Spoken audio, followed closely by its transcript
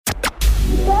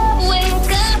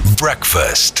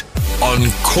Breakfast on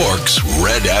Cork's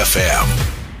Red FM.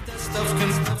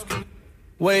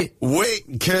 Wait,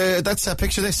 that's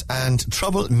picture this and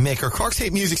Troublemaker. Cork's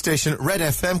hate music station, Red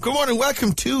FM. Good morning,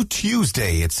 welcome to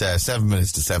Tuesday. It's 7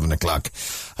 minutes to 7 o'clock.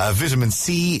 Vitamin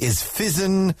C is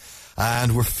fizzing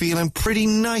and we're feeling pretty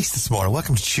nice this morning.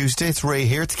 Welcome to Tuesday. It's Ray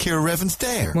here. It's Cllr Revan's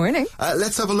there. Morning.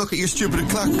 Let's have a look at your Stupid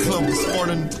O'Clock Club this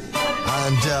morning.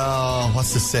 And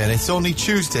what's the saying? It's only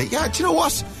Tuesday. Yeah, do you know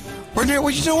what? We're there.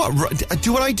 Well, you know what?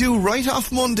 Do what I do right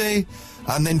off Monday.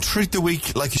 And then treat the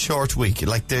week like a short week,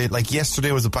 like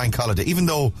yesterday was a bank holiday, even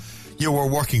though you were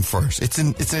working for it. It's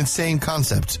an insane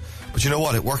concept, but you know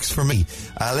what? It works for me.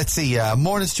 Let's see.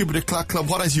 Morning Stupid O'Clock Club.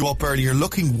 What has you up early? You're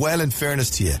looking well. In fairness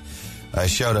to you,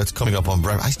 shout outs coming up on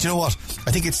breakfast. Do you know what?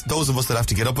 I think it's those of us that have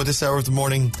to get up at this hour of the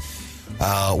morning.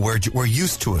 We're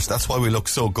used to it. That's why we look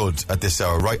so good at this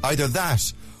hour, right? Either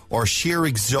that or sheer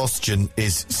exhaustion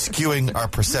is skewing our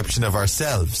perception of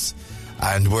ourselves.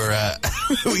 And we're,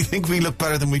 we think we look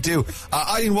better than we do.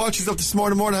 Eileen Walsh is up this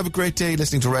morning. Have a great day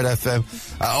listening to Red FM.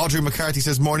 Audrey McCarthy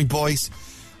says, morning boys.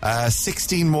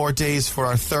 16 more days for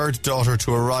our third daughter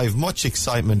to arrive. Much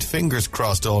excitement. Fingers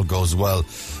crossed all goes well.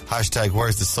 Hashtag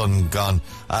where's the sun gone?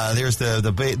 There's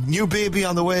the new baby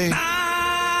on the way.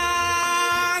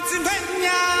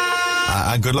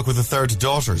 And good luck with the third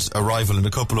daughter's arrival in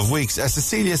a couple of weeks.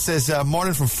 Cecilia says,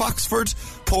 morning from Foxford.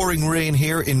 Pouring rain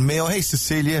here in Mayo. Hey,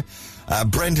 Cecilia.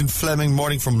 Brendan Fleming,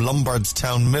 morning from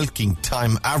Lombardstown, milking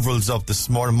time. Avril's up this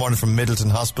morning from Middleton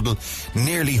Hospital,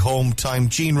 nearly home time.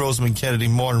 Jean Rosamond Kennedy,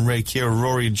 morning Ray, Ciara,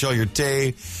 Rory, enjoy your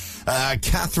day.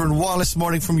 Catherine Wallace,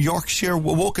 morning from Yorkshire,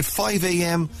 woke at 5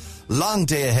 a.m, long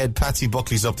day ahead. Patsy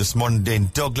Buckley's up this morning, Dane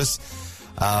Douglas.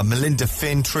 Melinda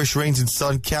Finn, Trish Rains and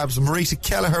Son Cabs, Marita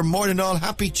Kelleher, morning all,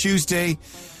 happy Tuesday.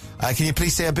 Can you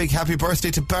please say a big happy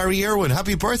birthday to Barry Irwin?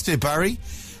 Happy birthday, Barry.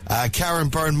 Karen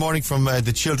Byrne, morning from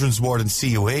the Children's Ward in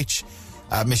CUH.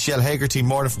 Michelle Hegarty,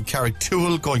 morning from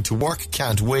Carricktool, going to work,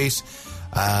 can't wait.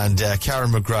 And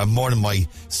Karen McGrath, morning, my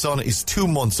son is 2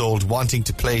 months old, wanting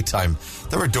to playtime.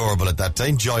 They're adorable at that time.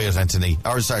 Enjoy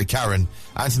it, Karen.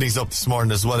 Anthony's up this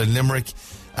morning as well in Limerick.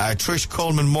 Trish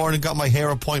Coleman, morning, got my hair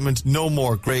appointment. No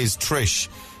more greys, Trish,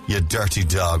 you dirty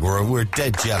dog. We're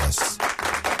dead jealous.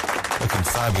 Looking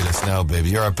fabulous now, baby.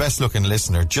 You're our best looking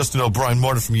listener. Justin O'Brien,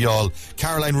 morning from y'all.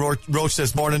 Caroline Roach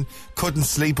says, morning, couldn't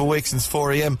sleep, awake since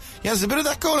 4 a.m. Yeah, there's a bit of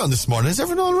that going on this morning. Is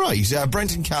everyone all right?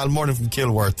 Brenton Cal, morning from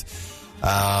Kilworth.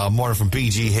 Morning from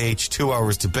BGH, 2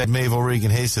 hours to bed. Maeve O'Regan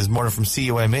Hayes says, morning from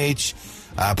CUMH.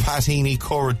 Pat Heaney,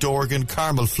 Cora Dorgan,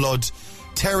 Carmel Flood.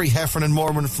 Terry Heffernan,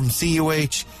 morning from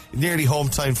CUH. Nearly home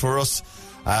time for us.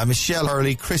 Michelle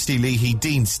Hurley, Christy Leahy,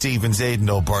 Dean Stevens, Aidan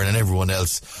O'Byrne and everyone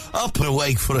else up and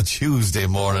awake for a Tuesday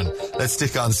morning. Let's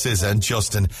stick on SZA and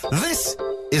Justin. This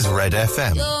is Red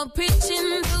FM. You're preaching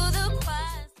to the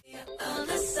choir, the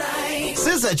other side.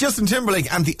 SZA, Justin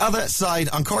Timberlake and the other side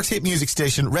on Cork's hit music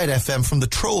station Red FM from the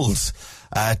Trolls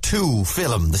 2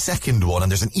 film, the second one,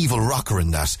 and there's an evil rocker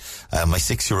in that. My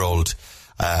 6-year-old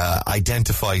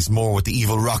identifies more with the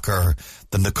evil rocker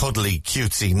than the cuddly,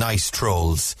 cutesy, nice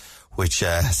trolls, which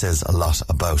says a lot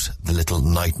about the little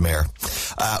nightmare.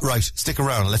 Right, stick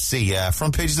around. Let's see.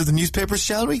 Front pages of the newspapers,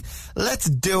 shall we? Let's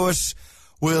do it.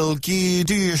 We'll do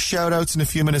your shout-outs in a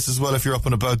few minutes as well if you're up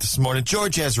and about this morning.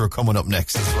 George Ezra coming up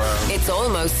next as well. It's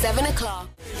almost 7 o'clock.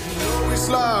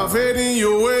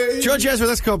 George Ezra,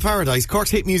 let's go Paradise.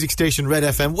 Cork's hit music station, Red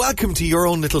FM. Welcome to your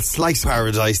own little slice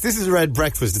paradise. This is Red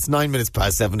Breakfast. It's 9 minutes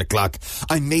past 7 o'clock.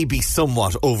 I may be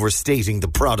somewhat overstating the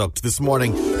product this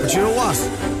morning, but you know what?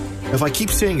 If I keep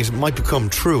saying it, it might become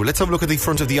true. Let's have a look at the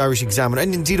front of the Irish Examiner,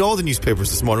 and indeed all the newspapers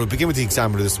this morning. We'll begin with the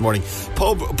Examiner this morning.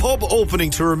 Pub opening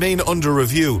to remain under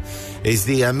review is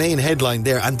the main headline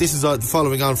there, and this is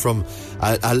following on from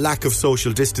a lack of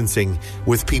social distancing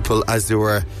with people as they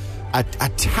were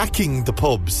attacking the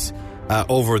pubs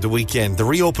over the weekend. The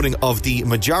reopening of the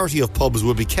majority of pubs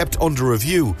will be kept under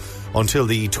review until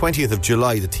the 20th of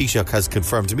July, the Taoiseach has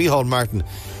confirmed. Micheál Martin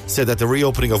said that the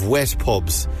reopening of wet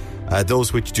pubs,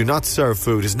 those which do not serve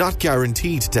food, is not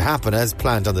guaranteed to happen as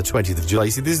planned on the 20th of July.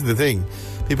 See, this is the thing.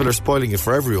 People are spoiling it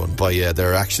for everyone by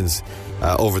their actions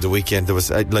over the weekend. There was,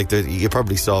 you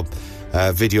probably saw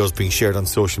videos being shared on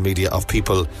social media of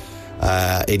people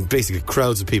in basically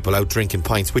crowds of people out drinking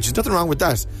pints, which is nothing wrong with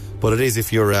that, but it is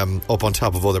if you're up on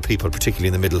top of other people, particularly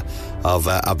in the middle of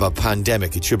a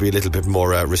pandemic. It should be a little bit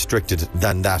more restricted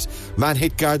than that. Man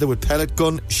hit Garda with pellet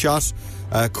gun, shot.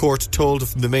 Court told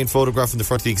from the main photograph in the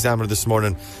front of the Examiner this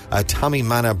morning. Tommy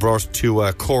Manna brought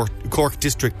to Cork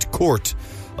District Court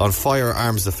on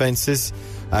firearms offences.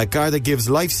 Garda gives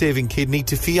life-saving kidney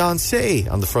to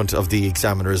fiancé on the front of the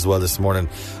Examiner as well this morning.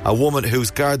 A woman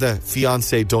whose Garda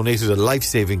fiancé donated a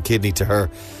life-saving kidney to her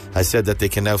has said that they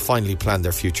can now finally plan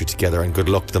their future together, and good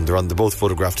luck to them. They're both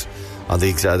photographed on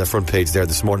the front page there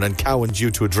this morning. And Cowan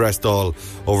due to address Dáil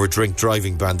over drink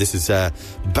driving ban. This is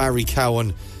Barry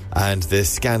Cowan and the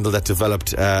scandal that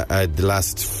developed the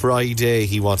last Friday.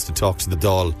 He wants to talk to the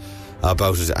Dáil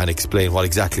about it and explain what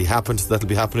exactly happened. That'll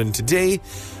be happening today.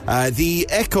 The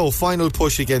Echo final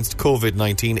push against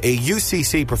COVID-19. A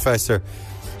UCC professor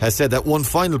has said that one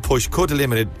final push could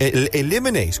eliminate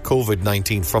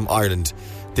COVID-19 from Ireland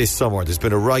this summer. There's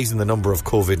been a rise in the number of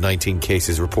COVID-19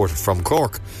 cases reported from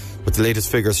Cork, with the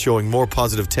latest figures showing more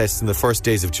positive tests in the first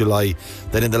days of July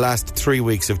than in the last 3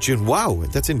 weeks of June. Wow,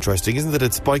 that's interesting, isn't it?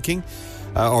 It's spiking,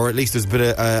 or at least there's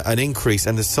been an increase,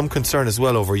 and there's some concern as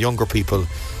well over younger people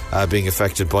being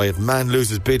affected by it. Man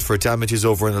loses bid for damages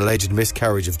over an alleged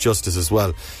miscarriage of justice as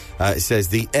well. It says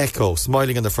the Echo,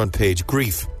 smiling on the front page,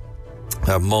 grief.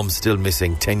 Mum still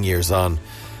missing 10 years on.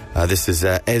 This is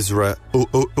Ezra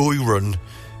Oirun,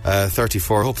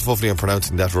 34. Hopefully I'm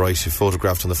pronouncing that right.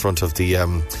 Photographed on the front of the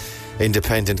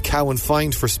Independent. Cowan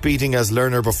fined for speeding as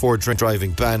learner before drink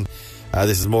driving ban.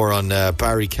 This is more on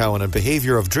Barry Cowan, and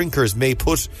behaviour of drinkers may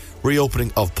put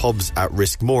reopening of pubs at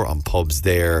risk. More on pubs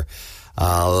there.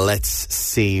 Let's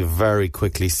see very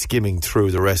quickly, skimming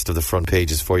through the rest of the front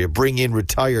pages for you. Bring in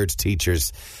retired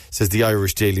teachers, says the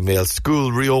Irish Daily Mail.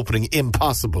 School reopening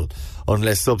impossible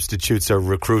unless substitutes are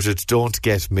recruited. Don't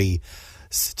get me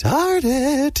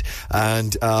started.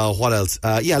 And what else?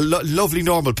 Lovely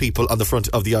normal people on the front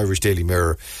of the Irish Daily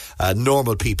Mirror.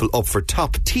 Normal people up for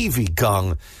top TV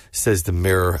gong, says the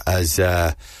Mirror, as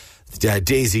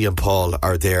Daisy and Paul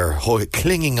are there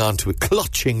clinging onto it,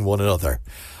 clutching one another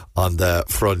on the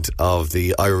front of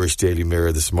the Irish Daily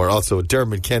Mirror this morning. Also,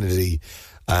 Dermot Kennedy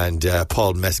and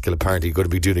Paul Mescal apparently going to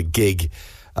be doing a gig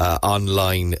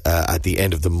online at the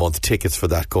end of the month. Tickets for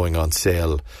that going on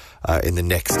sale in the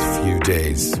next few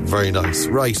days. Very nice.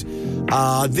 Right.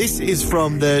 This is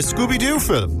from the Scooby-Doo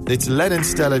film. It's Lennon,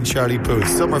 Stella and Charlie Puth.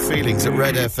 Summer Feelings at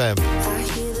Red FM.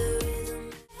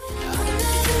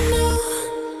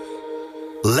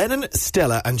 Lennon,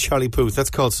 Stella and Charlie Puth.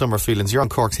 That's called Summer Feelings. You're on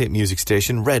Cork's hit music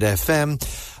station, Red FM.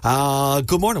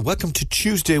 Good morning. Welcome to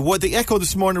Tuesday. The Echo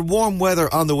this morning. Warm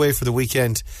weather on the way for the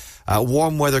weekend.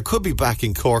 Warm weather could be back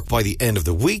in Cork by the end of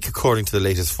the week, according to the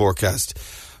latest forecast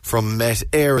from Met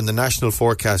Air. And the national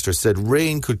forecaster said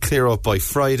rain could clear up by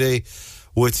Friday,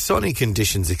 with sunny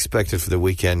conditions expected for the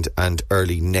weekend and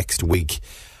early next week.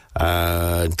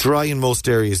 Dry in most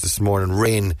areas this morning,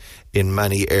 rain in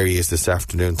many areas this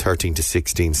afternoon, 13 to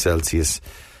 16 Celsius.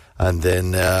 And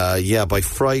then, by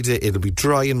Friday, it'll be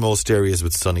dry in most areas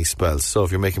with sunny spells. So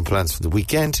if you're making plans for the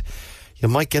weekend, you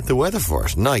might get the weather for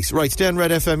it. Nice. Right, stay on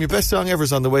Red FM. Your best song ever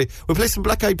is on the way. We'll play some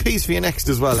Black Eyed Peas for you next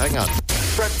as well. Hang on.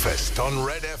 Breakfast on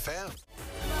Red FM.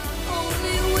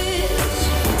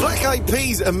 Black Eyed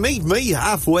Peas and Meet Me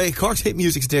Halfway. Cork's hit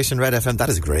music station, Red FM. That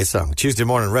is a great song. Tuesday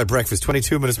morning, Red Breakfast,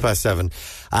 22 minutes past 7.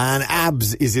 And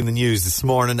Abs is in the news this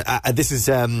morning. This is,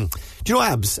 do you know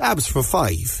Abs? Abs from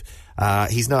 5.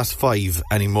 He's not 5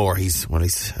 anymore. He's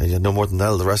no more than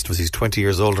the rest of us. He's 20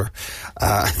 years older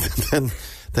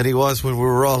than he was when we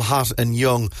were all hot and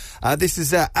young. This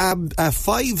is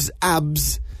Five's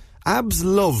Abs. Abs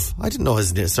Love. I didn't know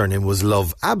his surname was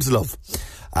Love. Abs Love.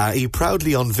 He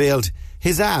proudly unveiled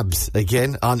his abs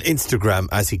again on Instagram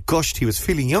as he gushed he was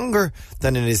feeling younger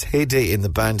than in his heyday in the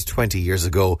band 20 years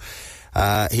ago.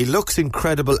 He looks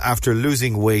incredible after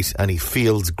losing weight and he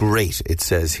feels great, it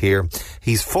says here.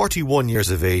 He's 41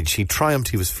 years of age. He triumphed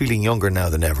he was feeling younger now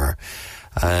than ever.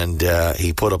 And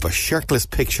he put up a shirtless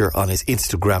picture on his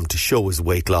Instagram to show his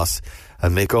weight loss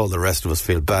and make all the rest of us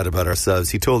feel bad about ourselves.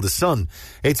 He told the Sun,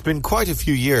 "It's been quite a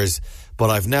few years,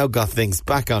 but I've now got things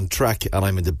back on track and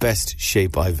I'm in the best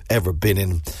shape I've ever been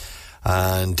in."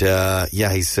 And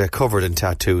he's covered in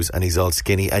tattoos and he's all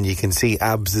skinny, and you can see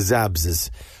abses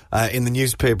in the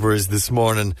newspapers this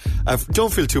morning.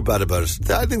 Don't feel too bad about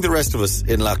it. I think the rest of us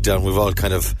in lockdown, we've all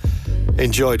kind of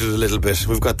enjoyed it a little bit.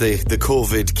 We've got the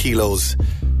COVID kilos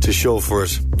to show for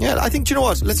it. Yeah, I think, do you know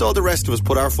what? Let's all the rest of us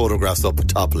put our photographs up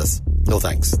topless. No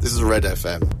thanks. This is Red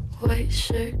FM. White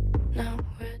shirt, now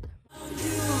red.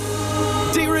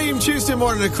 D-Ream, Tuesday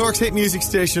morning at Cork's hit music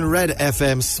station, Red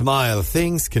FM. Smile.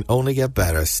 Things can only get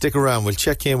better. Stick around. We'll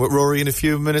check in with Rory in a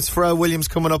few minutes. Pharrell Williams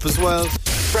coming up as well.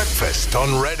 Breakfast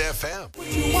on Red FM.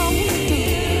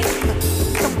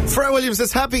 Pharrell Williams,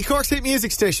 that's happy. Cork's hit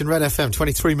music station, Red FM,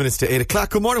 23 minutes to 8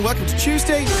 o'clock. Good morning. Welcome to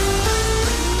Tuesday.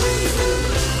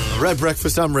 Red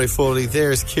Breakfast, I'm Ray Foley.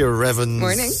 There's Cllr Evans.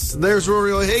 Morning. There's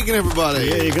Rory O'Hagan, everybody.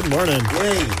 Yay, good morning.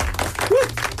 Yay.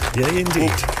 Yay,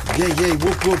 indeed. Yay,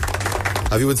 whoop, whoop.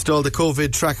 Have you installed the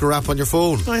COVID tracker app on your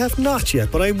phone? I have not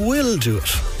yet, but I will do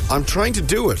it. I'm trying to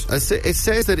do it. It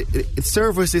says that its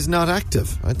service is not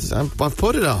active. I've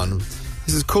put it on.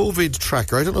 This is COVID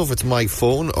tracker. I don't know if it's my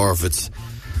phone or if it's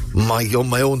my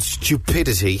own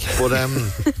stupidity, but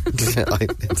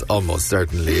it almost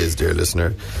certainly is, dear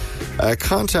listener.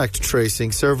 Contact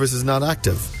tracing service is not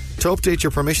active. To update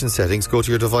your permission settings, go to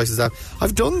your device's app.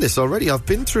 I've done this already. I've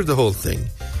been through the whole thing.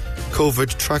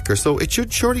 COVID tracker. So it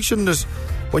shouldn't it,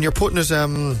 when you're putting it,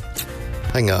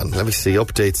 hang on, let me see,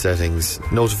 update settings,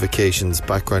 notifications,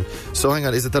 background. So hang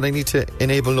on, is it that I need to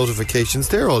enable notifications?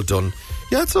 They're all done.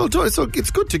 Yeah, it's all done.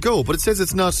 It's good to go, but it says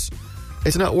it's not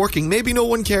working. Maybe no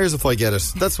one cares if I get it.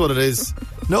 That's what it is.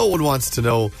 No one wants to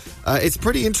know. It's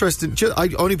pretty interesting. I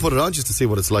only put it on just to see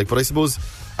what it's like, but I suppose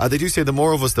they do say the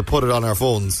more of us that put it on our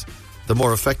phones, the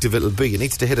more effective it'll be. It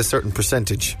needs to hit a certain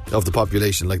percentage of the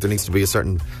population. Like there needs to be a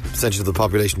certain percentage of the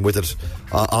population with it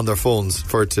on their phones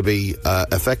for it to be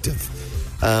effective.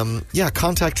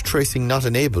 Contact tracing not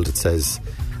enabled, it says.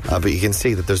 But you can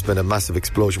see that there's been a massive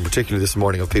explosion, particularly this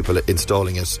morning, of people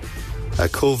installing it.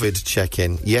 COVID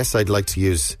check-in. Yes, I'd like to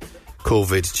use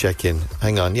COVID check-in.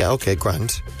 Hang on. Yeah, okay,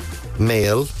 grand.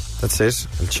 Mail. That's it.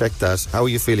 I'll check that. How are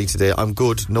you feeling today? I'm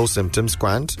good. No symptoms.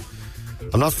 Grand.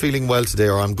 I'm not feeling well today,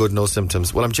 or I'm good. No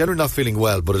symptoms. Well, I'm generally not feeling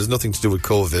well, but it has nothing to do with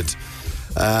COVID.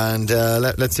 And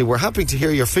let's see. We're happy to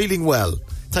hear you're feeling well.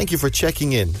 Thank you for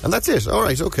checking in. And that's it. All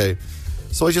right, okay.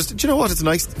 So do you know what? It's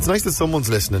nice that someone's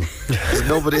listening.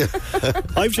 Nobody.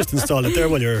 I've just installed it there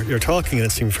while you're talking, and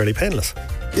it seemed fairly painless.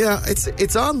 Yeah,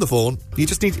 it's on the phone. You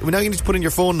need to put in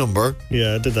your phone number.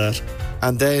 Yeah, I did that.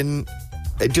 And then,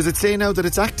 does it say now that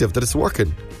it's active, that it's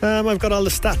working? I've got all the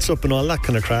stats up and all that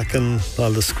kind of crack, and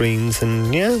all the screens,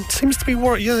 and yeah, it seems to be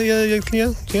working. Yeah.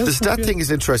 The stat thing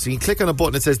is interesting. You click on a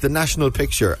button, it says the national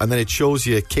picture, and then it shows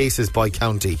you cases by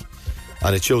county.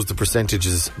 And it shows the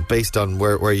percentages based on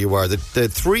where you are. The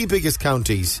three biggest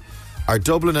counties are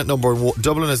Dublin at number one.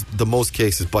 Dublin has the most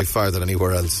cases by far than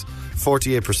anywhere else.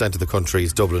 48% of the country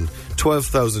is Dublin.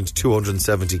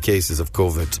 12,270 cases of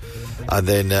COVID. And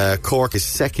then Cork is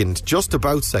second, just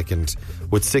about second,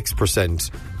 with 6%.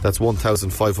 That's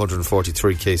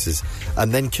 1,543 cases.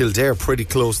 And then Kildare pretty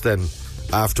close then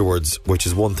afterwards, which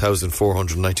is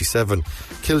 1,497.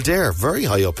 Kildare very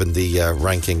high up in the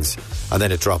rankings, and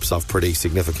then it drops off pretty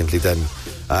significantly then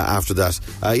after that.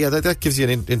 That gives you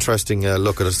an interesting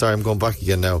look at it. Sorry, I'm going back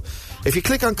again now. If you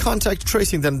click on contact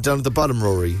tracing then down at the bottom,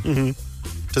 Rory,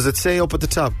 does it say up at the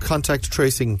top contact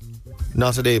tracing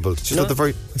not enabled? Just no, at the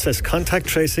very... It says contact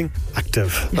tracing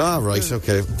active. Ah, right,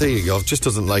 okay. There you go. Just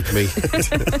doesn't like me.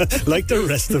 Like the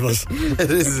rest of us. It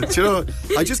is. Do you know,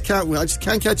 I just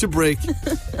can't catch a break.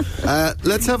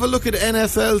 Let's have a look at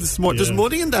NFL this morning. Yeah. There's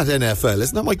money in that NFL,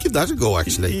 isn't there? I might give that a go,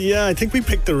 actually. Yeah, I think we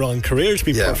picked the wrong career, to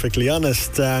be perfectly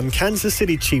honest. Kansas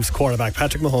City Chiefs quarterback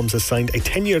Patrick Mahomes has signed a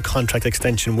 10-year contract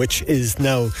extension, which is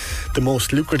now the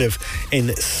most lucrative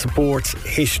in sports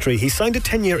history. He signed a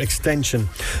 10-year extension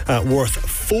worth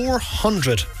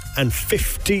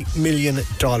 $450 million.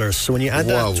 So when you add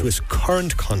that to his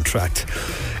current contract,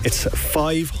 it's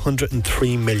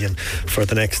 $503 million for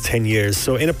the next 10 years.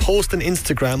 So in a post on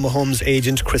Instagram, Mahomes'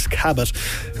 agent Chris Cabot,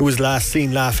 who was last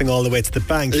seen laughing all the way to the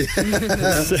bank,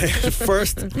 said,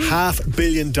 first $500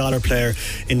 million player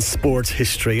in sports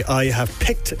history. I have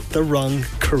picked the wrong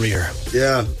career.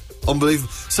 Yeah.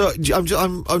 Unbelievable. So I'm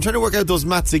trying to work out those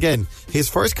maths again. His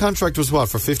first contract was what,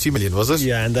 for 50 million, was it?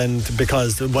 Yeah, and then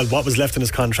because what was left in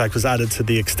his contract was added to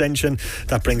the extension,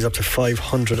 that brings up to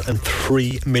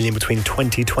 503 million between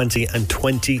 2020 and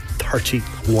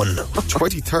 2031.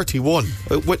 2031?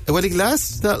 Will he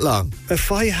last that long?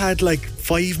 If I had like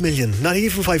 5 million, not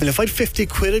even 5 million, if I had 50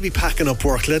 quid, I'd be packing up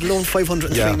work, let alone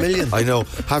 503 million. I know.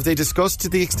 Have they discussed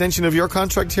the extension of your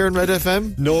contract here in Red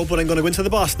FM? No, but I'm going to go into the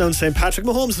boss now and say Patrick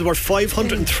Mahomes is worth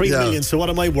 503 million, so what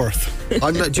am I worth? Do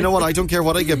you know what? I don't care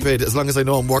what I get paid as long as I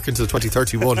know I'm working till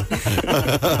 2031.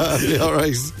 All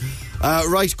right.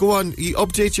 Right, go on. You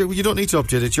don't need to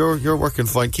update it. You're working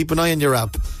fine. Keep an eye on your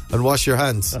app and wash your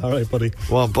hands. All right, buddy.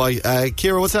 Well, bye.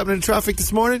 Ciara, what's happening in traffic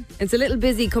this morning? It's a little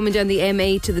busy coming down the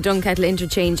M8 to the Dunkettle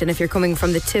interchange, and if you're coming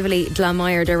from the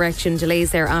Tivoli-Glanmire direction,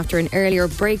 delays there after an earlier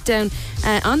breakdown.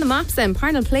 On the maps then,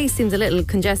 Parnell Place seems a little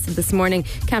congested this morning.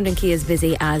 Camden Quay is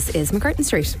busy, as is McCurtain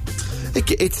Street.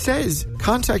 It says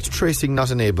contact tracing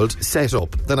not enabled, set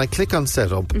up. Then I click on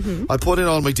set up. I put in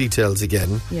all my details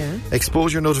again. Yeah.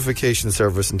 Expose your notification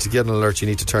service, and to get an alert you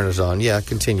need to turn it on. Yeah,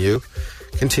 continue.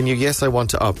 Yes, I want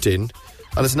to opt in.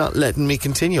 and it's not letting me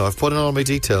continue. I've put in all my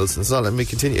details, and it's not letting me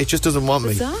continue. It just doesn't want me.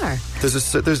 Bizarre.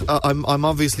 I'm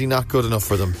obviously not good enough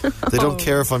for them. They don't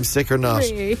care if I'm sick or not.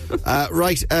 Really?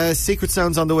 Right, Secret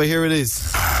Sound's on the way. Here it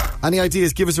is. Any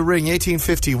ideas? Give us a ring.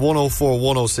 1850 104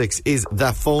 106 is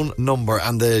that phone number,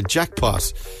 and the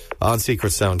jackpot on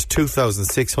Secret Sound,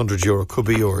 €2,600 could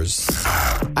be yours.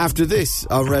 After this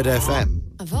on Red FM.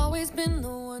 I've always been the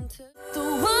one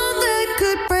that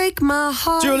could break my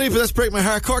heart. Dua Lipa, Let's Break My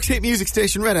Heart. Cork's hit music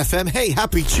station, Red FM. Hey,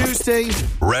 happy Tuesday.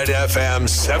 Red FM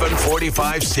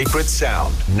 745 Secret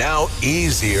Sound. Now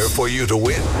easier for you to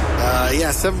win.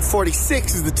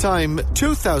 7:46 is the time.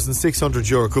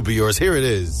 €2,600 could be yours. Here it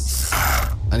is.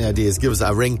 Any ideas? Give us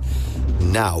a ring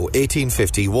now.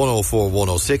 1850 104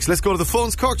 106. Let's go to the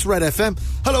phones. Cork's Red FM.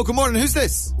 Hello, good morning. Who's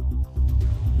this?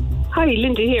 Hi,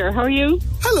 Linda here. How are you?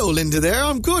 Hello, Linda there.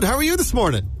 I'm good. How are you this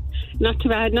morning? Not too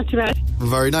bad, not too bad.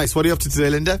 Very nice. What are you up to today,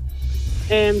 Linda?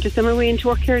 Just on my way into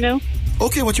work here now.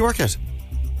 Okay, what do you work at?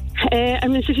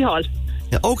 I'm in City Hall.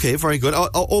 Yeah, okay, very good.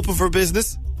 Open for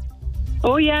business?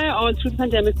 Oh yeah, all through the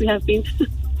pandemic we have been.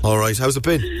 All right, how's it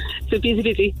been? So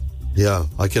busy. Yeah,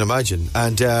 I can imagine.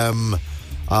 And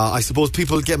I suppose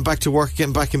people getting back to work,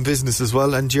 getting back in business as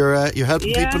well, and you're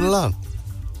helping people along.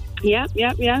 Yeah.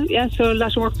 So a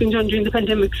lot of work being done during the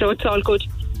pandemic, so it's all good.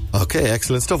 Okay,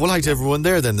 excellent stuff. Well, hi to everyone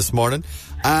there then this morning.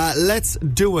 Let's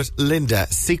do it, Linda.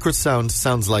 Secret Sound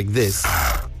sounds like this.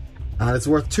 And it's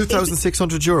worth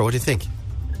 €2,600. What do you think?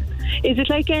 Is it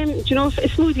like, do you know, a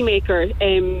smoothie maker,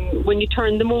 when you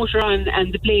turn the motor on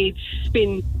and the blades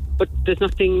spin, but there's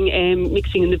nothing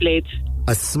mixing in the blades?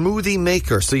 A smoothie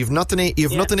maker. So you've nothing in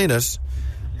it.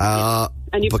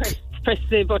 And you press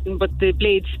the button, but the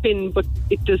blades spin, but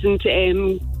it doesn't,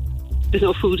 there's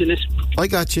no food in it. I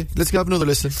got you. Let's have another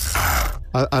listen.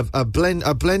 A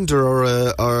blender or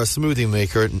a smoothie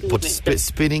maker, but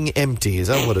spinning empty. Is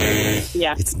that what it is?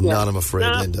 Yeah. It's not, I'm afraid,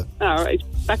 Linda. All right.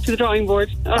 Back to the drawing board.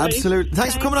 Absolutely. Right.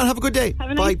 Thanks for coming on. Have a good day.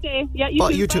 Have a nice day. Yeah,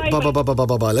 you too.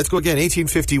 Bye. Let's go again.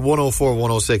 1850 104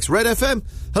 106. Red FM.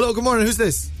 Hello, good morning. Who's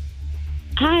this?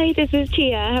 Hi, this is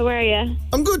Tia. How are you?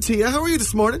 I'm good, Tia. How are you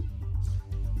this morning?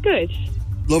 Good.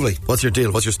 Lovely. What's your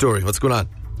deal? What's your story? What's going on?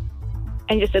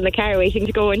 I'm just in the car waiting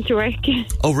to go into work.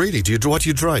 Oh, really? What do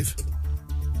you drive?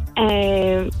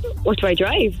 What do I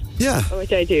drive? Yeah. What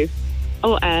do I do?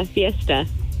 Oh, a Fiesta.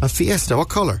 A Fiesta? What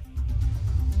colour?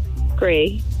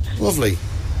 Grey. Lovely.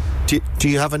 Do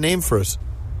you have a name for it?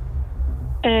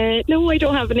 No, I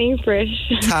don't have a name for it.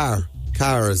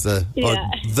 Car is the... Yeah. Or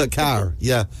the car,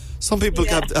 yeah. Some people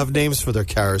have names for their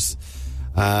cars.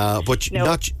 But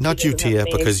no, not you, Tia,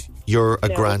 because you're a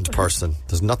grand person.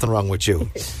 There's nothing wrong with you.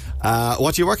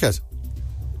 What do you work at?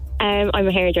 I'm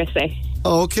a hairdresser.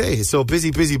 Oh, okay, so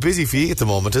busy for you at the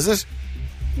moment, is it?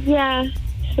 Yeah,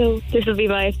 so this will be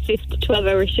my 5th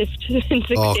 12-hour shift in 6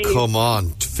 days. Oh, come on.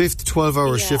 5th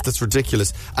 12-hour shift, that's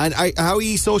ridiculous. And how are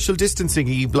you social distancing?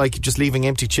 Are you like just leaving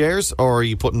empty chairs, or are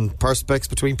you putting perspex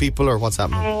between people, or what's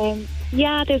happening?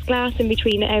 Yeah, there's glass in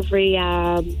between every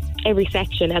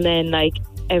section, and then like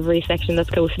every section that's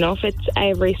close enough, it's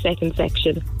every second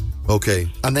section. Okay,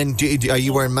 and then are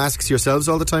you wearing masks yourselves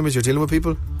all the time as you're dealing with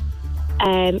people?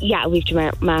 Yeah, we have to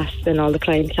wear masks, and all the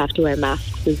clients have to wear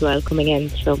masks as well coming in.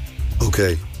 So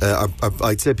okay,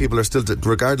 I'd say people are still,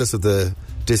 regardless of the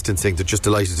distancing, they're just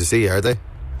delighted to see you, are they?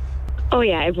 Oh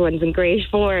yeah, everyone's in great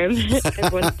form.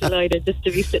 Everyone's delighted just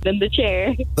to be sitting in the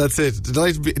chair. That's it.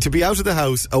 Delighted to be out of the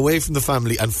house, away from the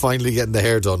family, and finally getting the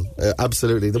hair done.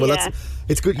 Absolutely. Well,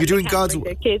 it's good. You're doing God's work.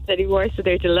 Their kids anymore, so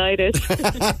they're delighted.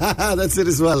 That's it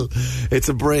as well. It's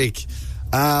a break.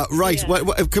 Right.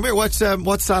 Yeah. Come here. What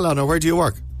salon or where do you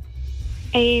work?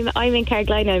 I'm in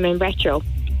Cargline. I'm in Retro.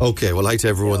 Okay. Well, hi to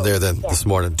everyone there then this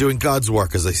morning, doing God's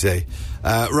work, as they say.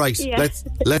 Right. Yeah.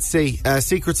 Let's say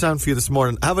secret sound for you this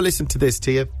morning. Have a listen to this,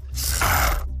 Tia.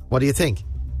 What do you think?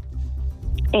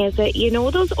 Is it, you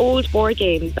know, those old board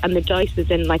games, and the dice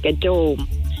is in like a dome,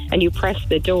 and you press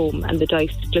the dome and the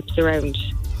dice flips around?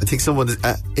 I think someone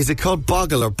is it called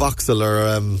Boggle or Boxel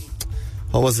or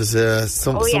what was it?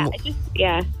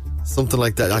 Something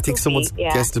like that. I think someone's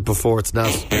guessed it before. It's not.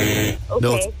 Okay.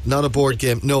 No, it's not a board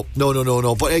game. No.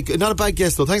 But not a bad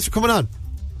guess though. Thanks for coming on.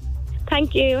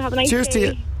 Thank you. Have a nice day. Cheers to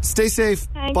you. Stay safe.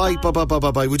 Thanks, bye.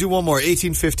 Bye. We'll do one more.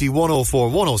 1850 104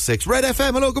 106. Red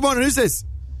FM. Hello. Good morning. Who's this?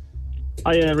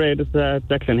 Hi, Ray. This is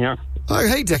Declan here.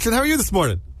 Hey, Declan. How are you this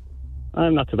morning?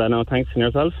 I'm not too bad now. Thanks. And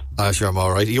yourself? Sure. I'm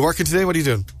all right. Are you working today? What are you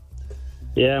doing?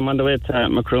 Yeah, I'm on the way to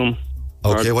Macroom.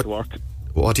 Okay.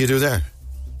 What do you do there?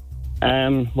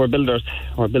 We're builders.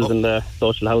 We're building the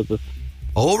social houses.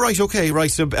 Oh, right, okay,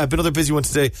 right. So another busy one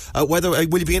today.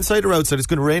 Will you be inside or outside? It's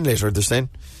going to rain later, they're saying.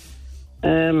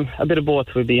 A bit of both.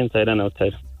 We'll be inside and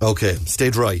outside. Okay, stay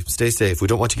dry, stay safe. We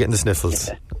don't want you getting the sniffles.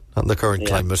 Yeah. Not in the current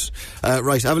climate.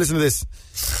 Right, have a listen to this.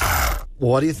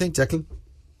 What do you think, Declan?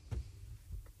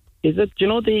 Is it, do you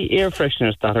know the air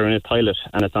fresheners that are in a toilet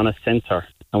and it's on a sensor,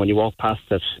 and when you walk past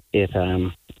it,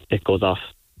 it goes off?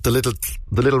 The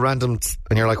little random,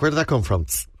 and you're like, where did that come from?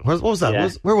 What was that? Yeah.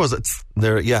 Where was it?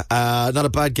 There, yeah. Not a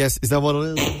bad guess. Is that what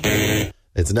it is?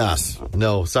 It's not.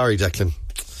 No, sorry, Declan.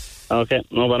 Okay,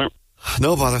 no bother.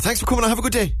 No bother. Thanks for coming on. Have a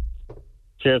good day.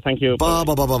 Cheers, thank you. Right,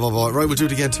 we'll do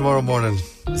it again tomorrow morning.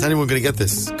 Is anyone going to get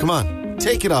this? Come on,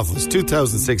 take it off us.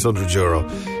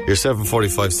 €2,600. Your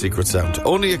 7:45 Secret Sound.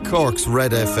 Only at Cork's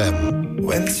Red FM.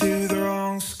 Went to the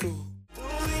wrong school.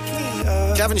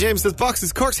 Gavin James says,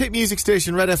 Boxes, Cork's hit music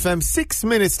station, Red FM, 6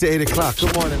 minutes to 8 o'clock.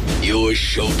 Good morning. Your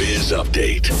showbiz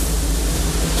update.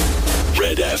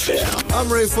 Red FM.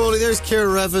 I'm Ray Foley. There's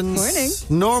Cllr Evans. Morning.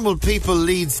 Normal People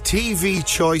leads TV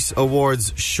Choice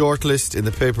Awards shortlist in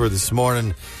the paper this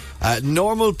morning.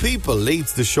 Normal People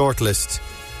leads the shortlist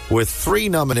with 3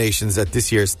 nominations at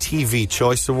this year's TV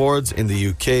Choice Awards in the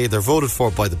UK. They're voted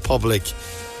for by the public.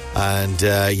 And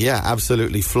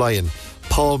absolutely flying.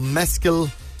 Paul Mescal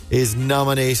is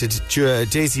nominated.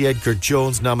 Daisy Edgar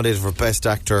Jones nominated for Best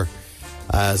Actor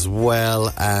as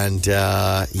well. And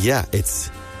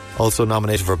it's also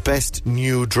nominated for Best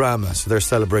New Drama. So they're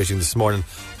celebrating this morning.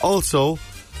 Also,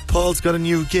 Paul's got a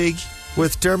new gig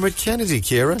with Dermot Kennedy,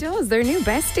 Ciara. It does. They're new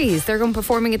besties. They're going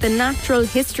performing at the Natural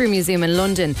History Museum in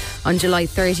London on July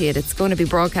 30th. It's going to be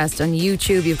broadcast on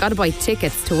YouTube. You've got to buy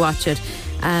tickets to watch it.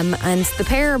 And the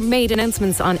pair made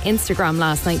announcements on Instagram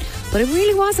last night, but I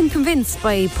really wasn't convinced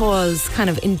by Paul's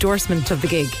kind of endorsement of the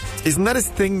gig. Isn't that his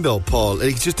thing though, Paul?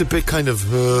 He's just a bit kind of,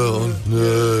 I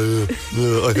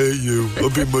hate you, I'll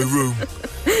be in my room.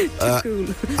 Cool.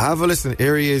 Have a listen.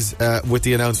 Here he is with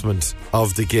the announcement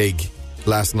of the gig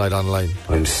last night online.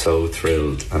 I'm so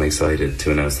thrilled and excited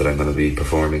to announce that I'm going to be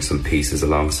performing some pieces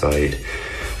alongside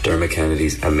Dermot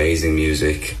Kennedy's amazing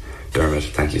music. Dermot,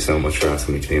 thank you so much for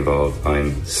asking me to be involved.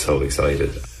 I'm so excited.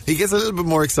 He gets a little bit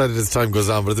more excited as time goes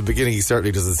on, but at the beginning he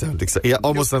certainly doesn't sound excited. He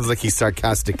almost sounds like he's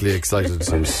sarcastically excited.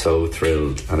 I'm so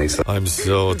thrilled and excited. I'm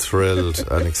so thrilled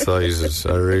and excited.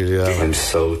 I really am. I'm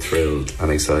so thrilled and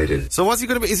excited. So what's he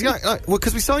going to be? Is he not, well,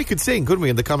 because we saw he could sing, couldn't we,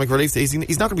 in the comic relief? He's not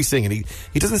going to be singing.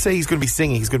 He doesn't say he's going to be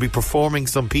singing. He's going to be performing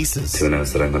some pieces. To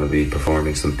announce that I'm going to be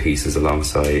performing some pieces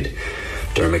alongside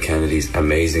Dermot Kennedy's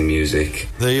amazing music.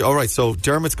 Alright, so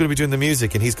Dermot's going to be doing the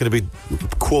music and he's going to be,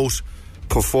 quote,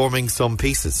 performing some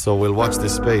pieces. So we'll watch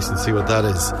this space and see what that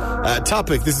is.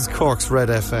 Topic, this is Cork's Red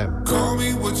FM. Call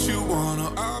me what you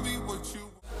wanna, I'll be what you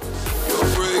want.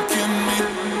 You're breaking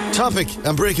me. Topic,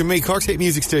 I'm Breaking Me, Cork's hit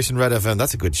music station, Red FM.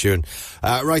 That's a good tune.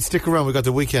 Right, stick around, we've got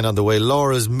the weekend on the way.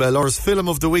 Laura's film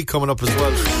of the week coming up as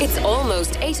well. It's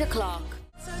almost 8 o'clock.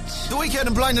 The weekend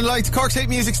in Blinding Lights, Cork's hit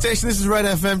music station. This is Red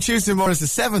FM. Tuesday morning, it's the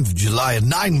 7th of July at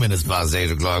 9 minutes past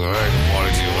 8 o'clock. All right, good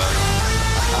morning to you.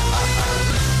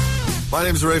 My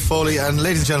name's Ray Foley, and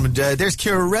ladies and gentlemen, there's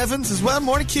Cllr Evans as well.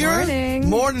 Morning, Ciara. Morning.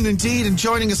 Morning indeed, and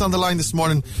joining us on the line this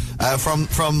morning from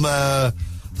a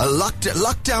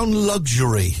lockdown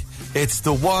luxury. It's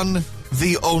the one,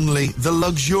 the only, the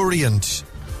luxuriant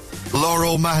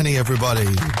Laura O'Mahony, everybody.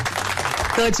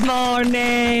 Good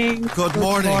morning. Good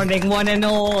morning. Good morning, one and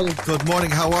all. Good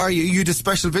morning. How are you? You had a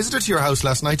special visitor to your house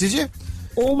last night, did you?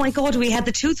 Oh my God, we had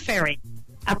the tooth fairy.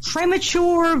 A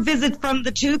premature visit from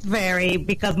the tooth fairy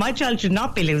because my child should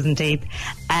not be losing teeth,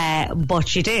 but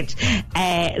she did.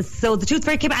 So the tooth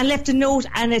fairy came and left a note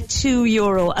and a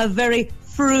 €2, a very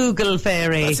frugal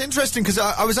fairy. That's interesting because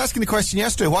I was asking the question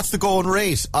yesterday, what's the going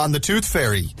rate on the tooth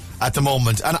fairy at the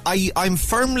moment? And I'm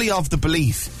firmly of the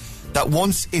belief that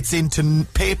once it's into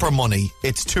paper money,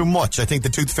 it's too much. I think the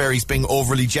tooth fairy's being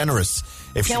overly generous.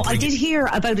 Now, I did hear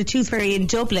about a tooth fairy in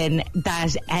Dublin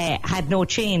that had no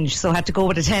change, so had to go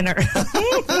with a tenner.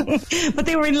 But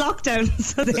they were in lockdown,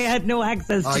 so they had no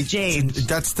access to change.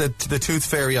 That's the tooth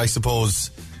fairy, I suppose,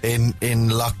 in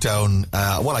lockdown.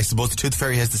 I suppose the tooth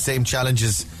fairy has the same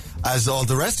challenges as all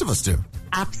the rest of us do.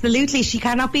 Absolutely, she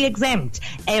cannot be exempt.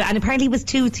 And apparently it was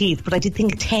 2 teeth, but I did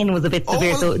think 10 was a bit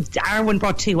severe, so Arwen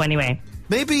brought 2 anyway.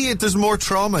 Maybe there's more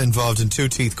trauma involved in 2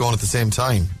 teeth going at the same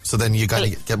time, so then you got to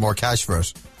get more cash for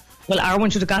it. Well,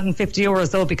 Arwen should have gotten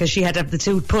 €50 though, because she had to have the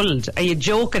tooth pulled. Are you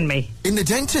joking me? In the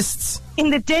dentist's? in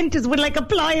the dentist with like a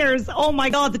pliers. Oh my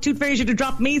God, the tooth fairy should have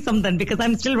dropped me something because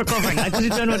I'm still recovering. I could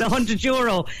have done with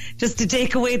 €100 just to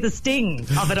take away the sting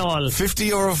of it all.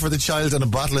 €50 for the child and a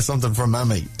bottle of something for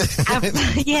Mammy.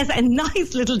 Yes, a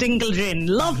nice little dingle gin.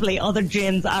 Lovely other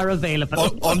gins are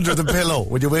available. Under the pillow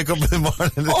when you wake up in the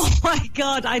morning. Oh my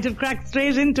God, I'd have cracked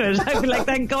straight into it. I'd be like,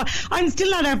 thank God. I'm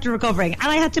still not after recovering. And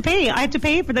I had to pay. I had to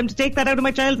pay for them to take that out of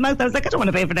my child's mouth. I was like, I don't want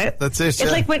to pay for that. That's it.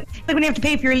 It's like when you have to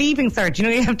pay for your leaving cert. You know,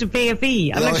 you have to pay a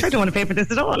fee. I'm like, sure, I don't want to pay for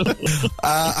this at all.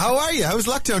 How are you? How's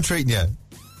lockdown treating you?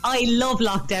 I love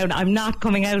lockdown. I'm not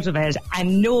coming out of it,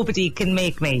 and nobody can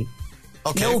make me.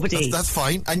 Okay, nobody. That's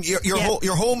fine. And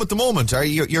you're home at the moment, are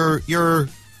you? You're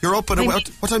up at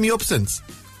what time are you up since?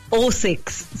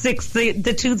 6.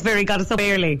 The tooth fairy got us up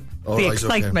early.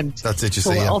 Excitement. Okay. That's it, you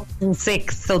so see. We're up till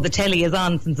 6, so the telly is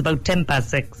on since about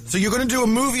 6:10. So you're going to do a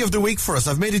movie of the week for us.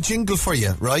 I've made a jingle for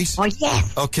you, right? Oh,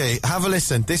 yes. Okay, have a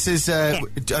listen. This is, I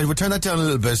would turn that down a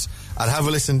little bit and have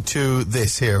a listen to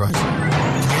this here, right?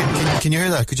 Can you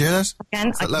hear that? Could you hear that? I can.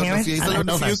 Is that loud enough for you? Is that loud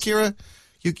enough for you, Kira?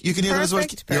 You can hear that as well?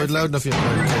 You're loud enough. Okay, here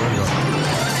we go.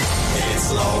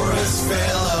 It's Laura's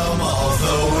film of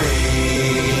the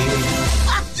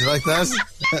week. Do you like that?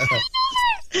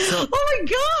 So, oh my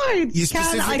God!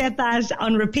 Can I get that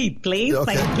on repeat, please?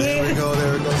 Okay, Thank you. There we go.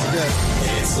 There it goes again.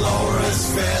 It's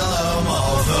Laura's film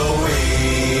of the week.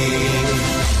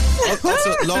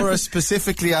 Also, Laura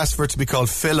specifically asked for it to be called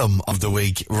Film of the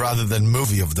Week rather than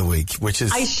Movie of the Week, which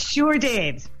is... I sure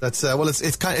did. That's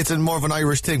it's more of an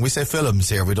Irish thing. We say films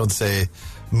here. We don't say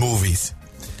movies.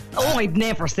 Oh, I'd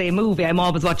never say movie. I'm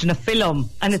always watching a film.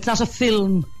 And it's not a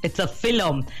film, it's a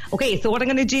film. Okay, so what I'm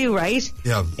going to do, right, is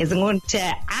I'm going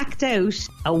to act out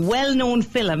a well-known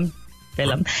film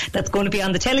that's going to be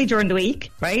on the telly during the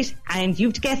week, right? And you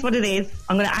have to guess what it is.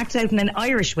 I'm going to act it out in an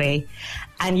Irish way.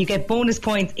 And you get bonus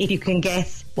points if you can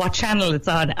guess what channel it's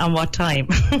on and what time.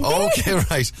 Okay,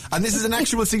 right. And this is an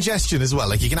actual suggestion as well.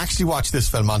 Like, you can actually watch this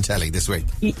film on telly this week.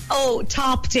 Oh,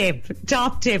 top tip.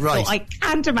 Right. So I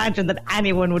can't imagine that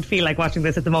anyone would feel like watching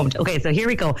this at the moment. Okay, so here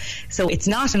we go. So it's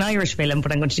not an Irish film,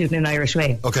 but I'm going to do it in an Irish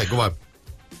way. Okay, go on.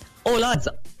 Oh, lads,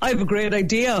 I have a great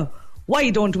idea.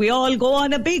 Why don't we all go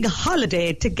on a big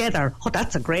holiday together? Oh,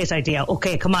 that's a great idea.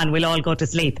 Okay, come on, we'll all go to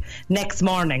sleep. Next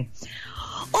morning.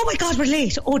 Oh my God, we're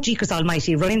late. Oh, Jeekers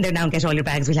almighty. Run in there now and get all your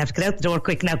bags. We'll have to get out the door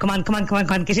quick now. Come on.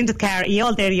 Get into the car. Are you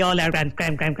all there? You all are. Grand.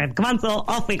 Come on, so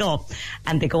off we go.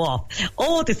 And they go off.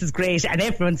 Oh, this is great. And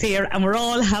everyone's here and we're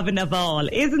all having a ball.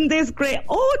 Isn't this great?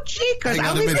 Oh, Jeekers.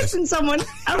 Are we missing someone?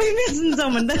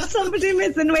 There's somebody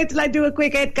missing. Wait till I do a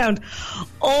quick head count.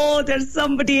 Oh, there's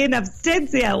somebody in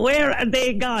Absentia. Where are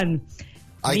they gone?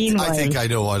 I think I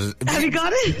know what it is. Have you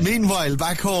got it? Meanwhile,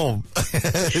 back home.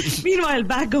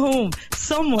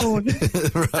 Someone.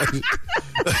 Right.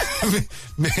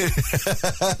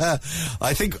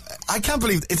 I can't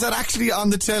believe, is that actually on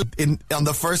the on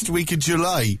the first week of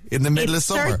July, in the middle of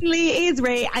summer? It certainly is,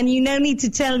 Ray, and you now need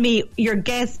to tell me your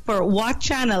guess for what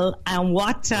channel and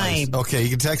what time. Right. Okay,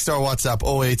 you can text our WhatsApp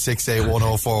 0868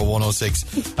 104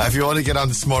 106 if you want to get on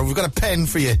this morning. We've got a pen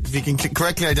for you if you can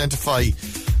correctly identify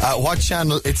what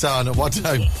channel it's on at what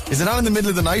time. Is it on in the middle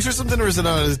of the night or something, or is it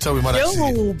on at the time we might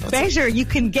actually... better. You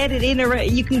can get it in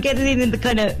the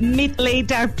kind of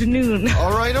mid-late afternoon.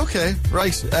 All right, okay.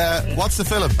 Right. What's the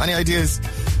film? Any ideas?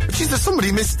 Jeez, there's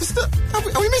somebody missed. Are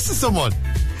we missing someone?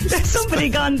 There's somebody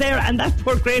gone there, and that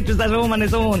poor creature's at home on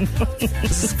his own.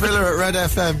 This is Cllr at Red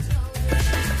FM.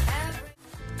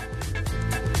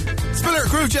 Cllr,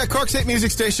 Groove Jet, Cork's hit music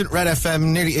station, Red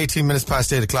FM, nearly 18 minutes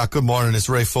past 8 o'clock. Good morning, it's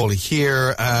Ray Foley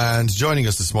here, and joining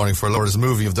us this morning for Laura's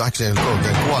movie of the... Actually, go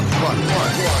again. Go on.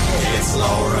 It's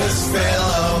Laura's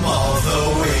film of the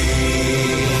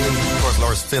week. Of course,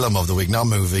 Laura's film of the week, not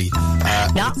movie.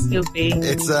 Not movie.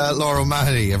 It's Laura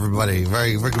O'Mahony, everybody.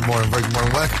 Very, very good morning,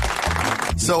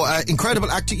 welcome. So,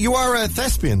 incredible acting. You are a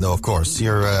thespian, though, of course.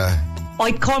 You're...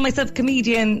 I'd call myself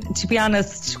comedian, to be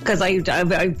honest, because I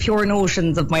have pure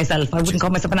notions of myself. I wouldn't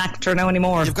call myself an actor now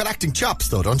anymore. You've got acting chops,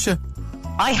 though, don't you?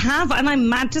 I have, and I'm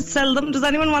mad to sell them. Does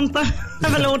anyone want them? I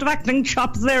have a load of acting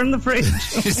chops there in the fridge.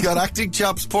 She's got acting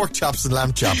chops, pork chops, and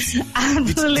lamb chops.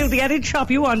 Absolutely, any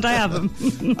chop you want, I have them.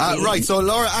 Right, so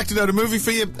Laura acted out a movie for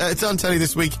you. It's on telly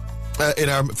this week in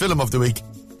our film of the week.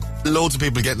 Loads of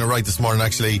people getting it right this morning,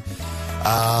 actually.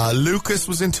 Lucas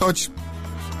was in touch.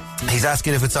 He's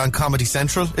asking if it's on Comedy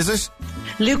Central, is it?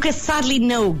 Lucas, sadly,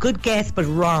 no. Good guess, but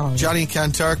wrong. Johnny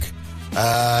Canturk,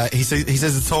 he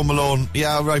says it's Home Alone.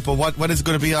 Yeah, right, but when is it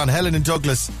going to be on? Helen and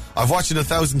Douglas, I've watched it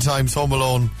 1,000 times, Home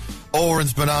Alone.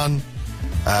 Owen's been on.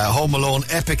 Home Alone,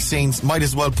 epic scenes. Might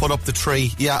as well put up the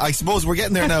tree. Yeah, I suppose we're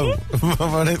getting there now.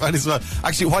 Might as well.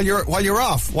 Actually, while you're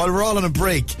off, while we're all on a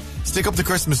break, stick up the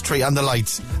Christmas tree and the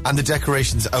lights and the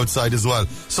decorations outside as well.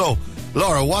 So,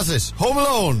 Laura, was it Home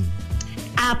Alone?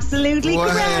 Absolutely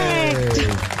correct.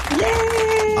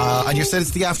 Yay! And you said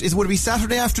it's would it be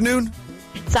Saturday afternoon?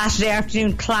 Saturday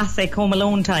afternoon, classic Home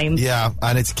Alone time. Yeah,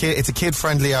 and it's a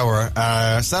kid-friendly hour.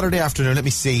 Saturday afternoon, let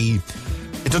me see.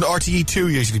 It does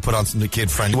RTE2 usually put on something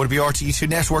kid-friendly. Would it be RTE2,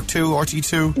 Network 2,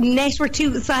 RTE2? Network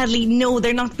 2, sadly, no,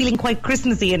 they're not feeling quite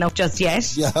Christmassy enough just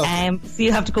yet. Yeah. So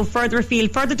you have to go further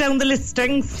afield, further down the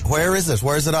listings. Where is it?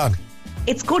 Where is it on?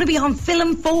 It's going to be on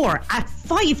Film 4 at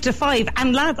 5 to 5.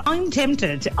 And lads, I'm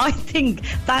tempted. I think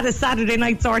that is Saturday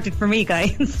night sorted for me,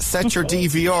 guys. Set your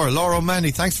DVR. Laura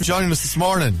O'Mahony, thanks for joining us this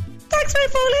morning. Thanks, my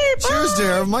Foley. Cheers,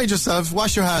 dear. Mind yourself.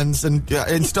 Wash your hands and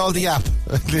install the app.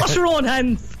 Wash your own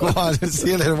hands. Go on.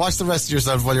 See you later. Wash the rest of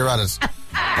yourself while you're at it.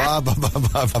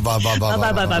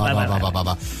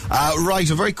 Right,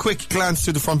 a very quick glance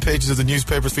through the front pages of the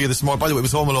newspapers for you this morning. By the way, it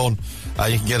was Home Alone.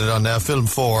 You can get it on Film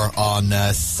 4 on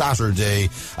Saturday.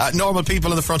 Normal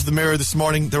people in the front of the Mirror this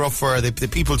morning. They're up for the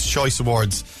People's Choice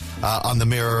Awards on the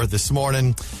Mirror this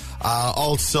morning.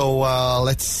 Also,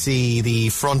 let's see, the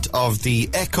front of the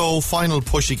Echo, final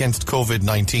push against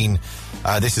COVID-19.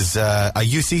 This is a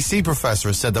UCC professor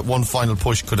has said that one final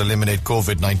push could eliminate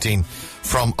COVID-19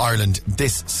 from Ireland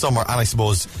this summer. And I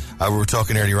suppose we were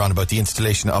talking earlier on about the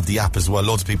installation of the app as well.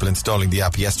 Loads of people installing the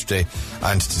app yesterday,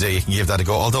 and today you can give that a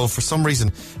go. Although for some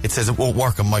reason it says it won't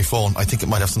work on my phone. I think it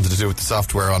might have something to do with the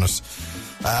software on it.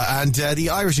 And the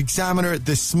Irish Examiner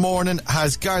this morning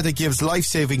has Garda gives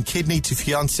life-saving kidney to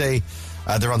fiancé.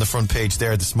 They're on the front page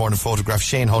there this morning. Photograph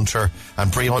Shane Hunter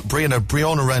and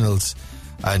Breonna Reynolds.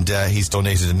 And he's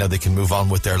donated, and now they can move on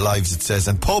with their lives, it says.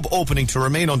 And pub opening to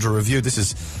remain under review. This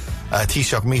is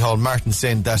Taoiseach Micheál Martin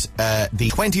saying that the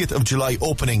 20th of July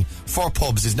opening for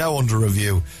pubs is now under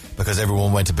review because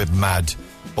everyone went a bit mad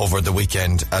over the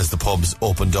weekend as the pubs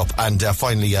opened up. And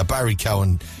finally, Barry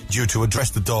Cowan due to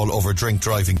address the Dáil over drink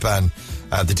driving ban.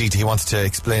 He wants to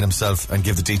explain himself and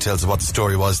give the details of what the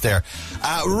story was there.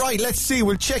 Right, let's see.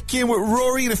 We'll check in with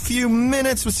Rory in a few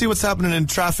minutes. We'll see what's happening in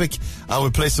traffic, and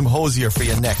we'll play some Hosier for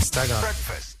you next. Hang on.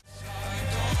 Breakfast.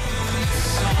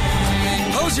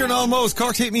 Hosier and Almost,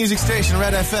 Cork's hit music station,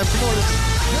 Red FM.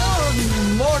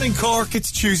 Good morning, Cork.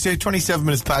 It's Tuesday, 27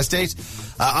 minutes past 8.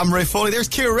 I'm Ray Foley. There's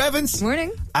Cllr Evans.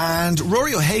 Morning. And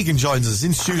Rory O'Hagan joins us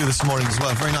in studio this morning as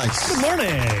well. Very nice. Good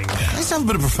morning. Nice to have a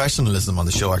bit of professionalism on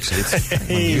the show, actually.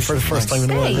 Hey, for the first time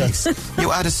in a while, yes.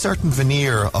 You add a certain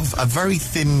veneer, a very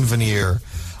thin veneer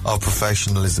of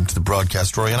professionalism to the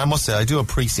broadcast, Rory, and I must say, I do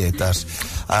appreciate that.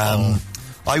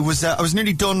 I was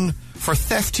nearly done for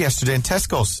theft yesterday in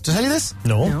Tesco's. Did I tell you this?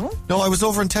 No, I was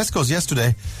over in Tesco's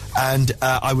yesterday, and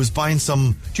I was buying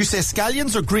some, do you say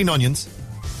scallions or green onions?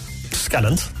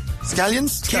 Scallions.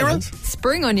 Scallions? Kira?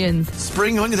 Spring onions.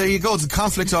 Spring onion, there you go. It's a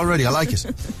conflict already. I like it.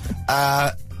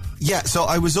 Yeah, so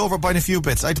I was over buying a few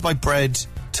bits. I had to buy bread,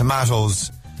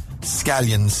 tomatoes,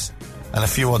 scallions, and a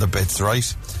few other bits,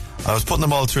 right? I was putting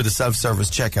them all through the self-service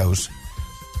checkout,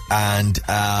 and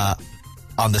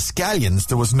on the scallions,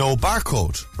 there was no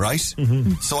barcode, right?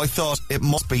 Mm-hmm. So I thought it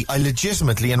must be, I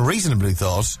legitimately and reasonably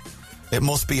thought, it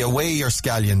must be a weigh your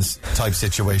scallions type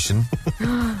situation.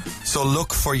 So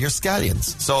look for your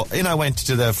scallions. So in I went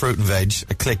to the fruit and veg,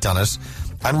 I clicked on it,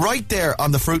 and right there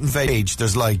on the fruit and veg page,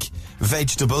 there's like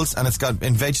vegetables, and it's got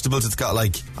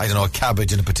like, I don't know, a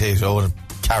cabbage and a potato and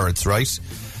carrots, right?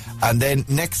 And then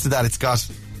next to that, it's got,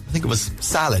 I think it was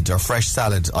salad or fresh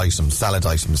salad items.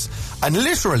 And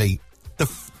literally,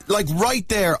 like right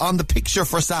there on the picture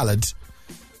for salad,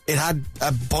 it had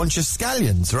a bunch of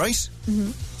scallions, right?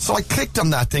 Mm-hmm. So I clicked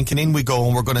on that thinking, in we go,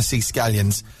 and we're going to see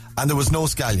scallions. And there was no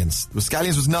scallions.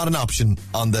 Scallions was not an option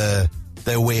on the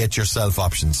weigh it yourself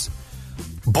options.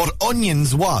 But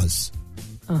onions was.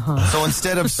 Uh-huh. So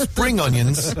instead of spring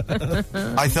onions,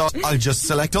 I thought, I'll just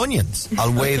select onions.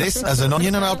 I'll weigh this as an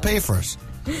onion and I'll pay for it.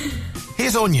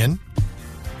 His onion,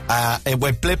 it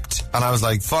went blipped, and I was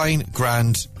like, fine,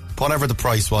 grand, whatever the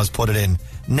price was, put it in.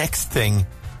 Next thing,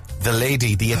 the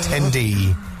lady, the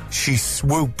attendee, she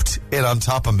swooped in on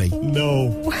top of me.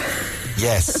 No.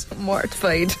 Yes.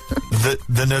 Mortified.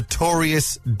 The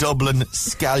notorious Dublin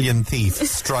scallion thief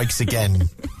strikes again.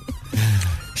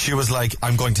 She was like,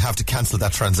 I'm going to have to cancel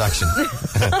that transaction.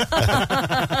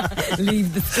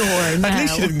 Leave the store now. At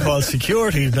least you didn't call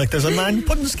security. Like, there's a man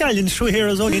putting scallions through here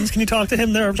as onions. Can you talk to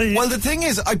him there, please? Well, the thing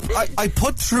is, I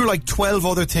put through like 12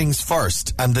 other things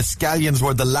first, and the scallions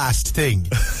were the last thing.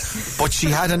 But she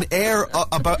had an air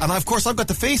about, and of course I've got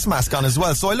the face mask on as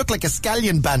well, so I look like a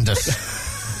Scallion Bandit.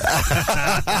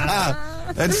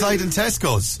 Inside in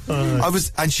Tesco's.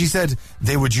 And she said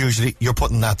they would usually, you're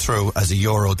putting that through as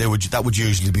 €1, that would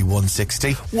usually be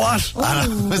 160. What? And I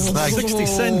was like, 60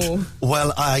 cent.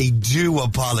 Well, I do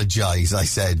apologise, I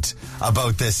said,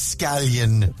 about this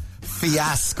Scallion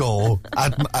fiasco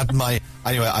at my...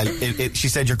 Anyway, she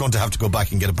said you're going to have to go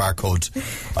back and get a barcode.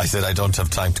 I said I don't have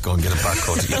time to go and get a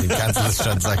barcode. You can cancel this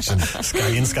transaction.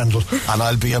 Scallion scandal. And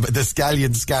I'll be the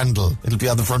Scallion scandal. It'll be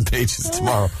on the front pages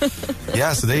tomorrow.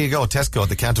 Yeah, so there you go. Tesco,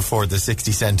 they can't afford the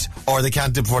 60 cent, or they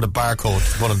can't afford a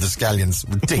barcode. One of the Scallions.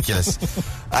 Ridiculous.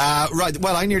 Right,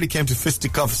 well, I nearly came to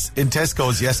fisticuffs in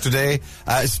Tesco's yesterday.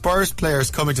 Spurs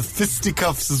players coming to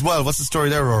fisticuffs as well. What's the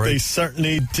story there, Rory? They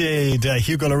certainly did.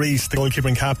 Hugo Lloris, the goalkeeper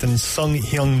and captain, Sung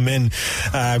Hyung-min,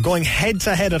 going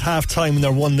head-to-head at half-time in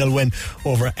their 1-0 win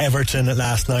over Everton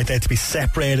last night. They had to be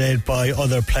separated by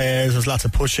other players. There's lots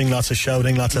of pushing, lots of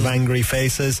shouting, lots of angry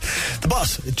faces. The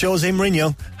boss, Jose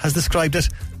Mourinho, has described it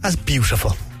as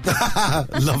beautiful.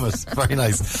 Love it. Very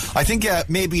nice. I think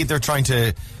maybe they're trying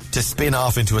to spin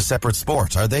off into a separate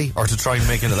sport, are they? Or to try and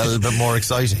make it a little bit more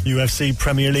exciting? UFC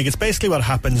Premier League. It's basically what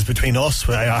happens between us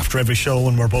after every show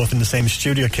when we're both in the same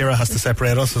studio. Cllr has to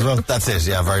separate us as well. That's it,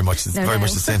 yeah, very much. It's very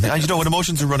much the same thing. And you know, when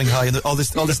emotions are running high and all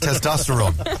this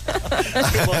testosterone.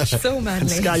 So manly.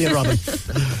 Scallion Robin.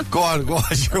 Go on,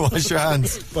 wash your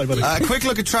hands. Bye, buddy. Quick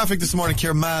look at traffic this morning.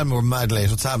 Cllr, man, we're mad late.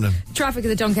 What's happening? Traffic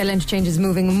at the Dunkeld interchange is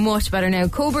moving much better now.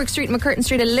 Coburg Street and McCurtain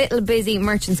Street a little busy.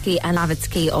 Merchants Quay and Lavitt's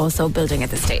Quay also building at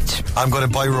this stage. I'm going to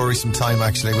buy Rory some time,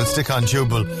 actually. We'll stick on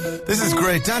Jubal. This is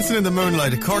great. Dancing in the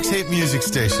Moonlight at Cork's hit music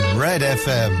station, Red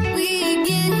FM. We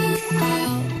get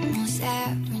almost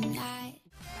every night.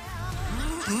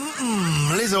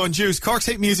 Lizzo and Juice, Cork's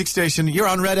hit music station. You're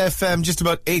on Red FM just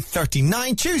about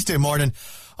 8:39 Tuesday morning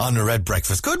on the Red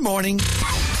Breakfast. Good morning.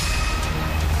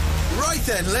 Right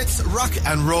then, let's rock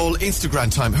and roll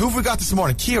Instagram time. Who have we got this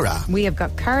morning? Ciara. We have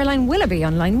got Caroline Willoughby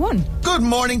on line 1. Good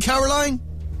morning, Caroline.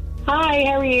 Hi,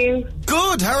 how are you?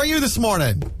 Good. How are you this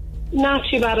morning? Not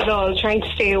too bad at all. Trying to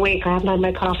stay awake. I haven't had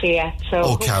my coffee yet. So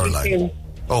oh, Caroline.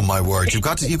 Oh my word! You've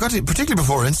got to, particularly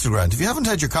before Instagram. If you haven't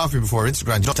had your coffee before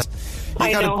Instagram,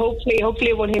 I know. Hopefully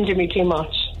it won't hinder me too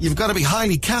much. You've got to be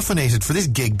highly caffeinated for this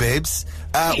gig, babes.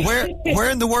 Where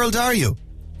in the world are you?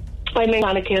 I'm in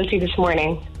Clonakilty this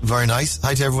morning. Very nice.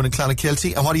 Hi to everyone in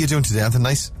Clonakilty. And what are you doing today? Anything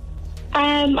nice?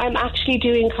 I'm actually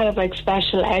doing kind of like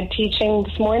special ed teaching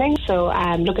this morning, so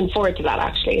I'm looking forward to that.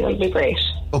 Actually, it'll be great.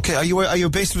 Okay, are you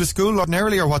based at a school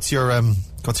ordinarily, or what's your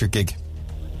gig?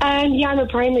 Yeah, I'm a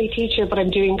primary teacher, but I'm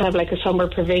doing kind of like a summer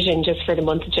provision just for the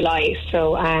month of July.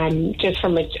 So just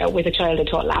with a child I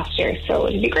taught last year, so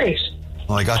it'll be great.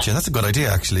 Oh, I got you. That's a good idea,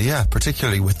 actually. Yeah,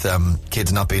 particularly with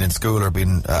kids not being in school or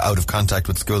being out of contact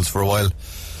with schools for a while.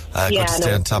 Good to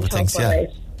stay on top of things. Yeah. Right.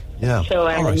 Yeah. So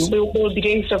we'll be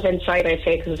doing stuff inside, I'd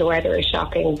say, because the weather is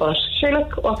shocking. But sure,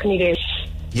 look, what can you do?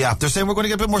 Yeah, they're saying we're going to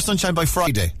get a bit more sunshine by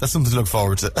Friday. That's something to look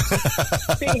forward to.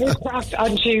 Fingers crossed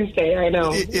on Tuesday, I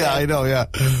know. Yeah, I know, yeah.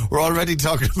 We're already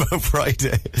talking about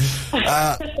Friday.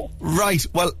 Right,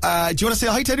 well, do you want to say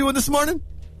hi to anyone this morning?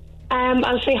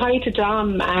 I'll say hi to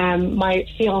Dom, my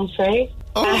fiancé.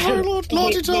 Oh,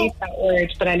 Lordy Dom. I hate that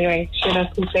word, but anyway, sure, I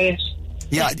can say it.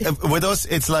 Yeah, with us,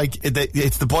 it's like,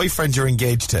 it's the boyfriend you're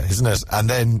engaged to, isn't it? And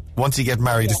then once you get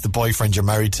married, it's the boyfriend you're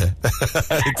married to.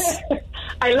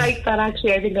 I like that,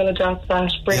 actually. I think I'll adopt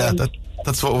that. Brilliant. Yeah,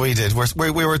 that's what we did.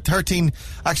 We were 13.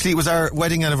 Actually, it was our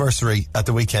wedding anniversary at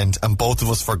the weekend, and both of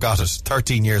us forgot it.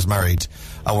 13 years married,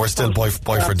 and we're still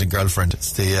boyfriend and girlfriend.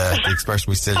 It's the expression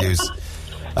we still use.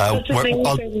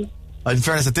 In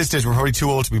fairness, at this stage, we're probably too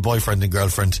old to be boyfriend and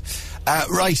girlfriend.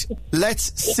 Right,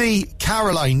 let's see.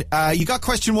 Caroline, you got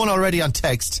question 1 already on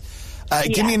text.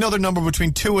 Give me another number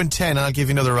between 2 and 10, and I'll give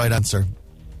you another right answer.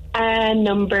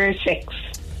 Number 6.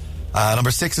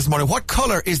 Number 6 this morning. What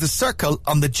colour is the circle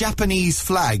on the Japanese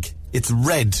flag? It's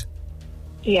red.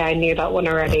 Yeah, I knew that one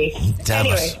already. Damn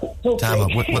it.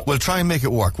 We'll try and make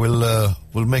it work. We'll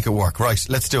make it work. Right,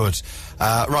 let's do it.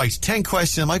 Right, 10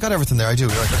 questions. I got everything there. I do.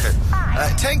 Right,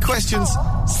 okay. 10 questions,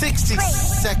 60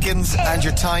 seconds, and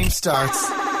your time starts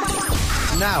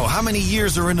now. How many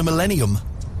years are in a millennium?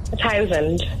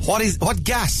 1,000. What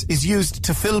gas is used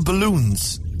to fill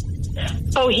balloons?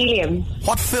 Oh, helium.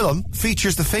 What film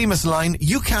features the famous line,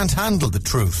 "You can't handle the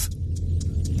truth"?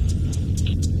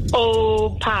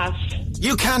 Oh, pass.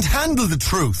 You can't handle the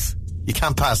truth. You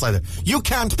can't pass either. You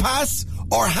can't pass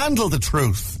or handle the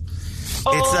truth.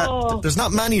 There's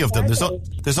not many of them.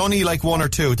 There's only like 1 or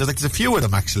 2. There's a few of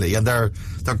them actually, and they're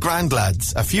grand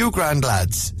lads. A few grand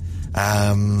lads.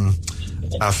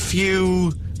 A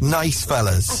few nice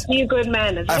fellas. A few good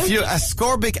men.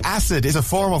 Ascorbic acid is a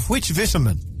form of which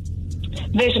vitamin?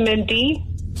 Vitamin D.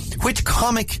 Which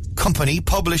comic company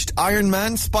published Iron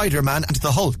Man, Spider-Man and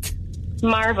the Hulk?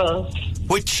 Marvel.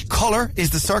 Which colour is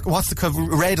the circle? What's the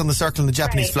red on the circle in the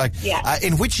Japanese flag? Yeah.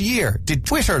 In which year did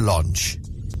Twitter launch?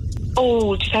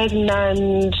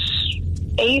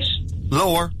 2008.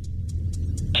 Lower.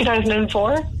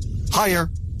 2004. Higher.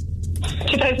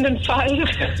 2005.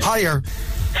 Higher.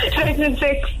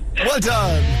 2006. Well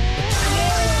done.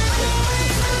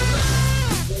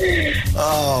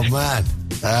 Oh, man.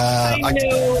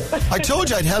 I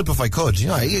told you I'd help if I could. You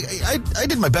know, I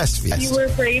did my best for you. You were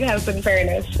great help, in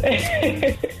fairness.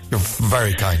 You're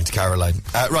very kind, Caroline.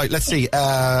 Right, let's see.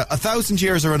 1,000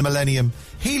 years or a millennium.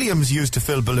 Helium's used to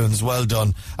fill balloons. Well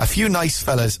done. A few nice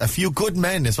fellas. A few good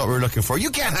men is what we're looking for. You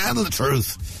can't handle the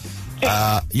truth.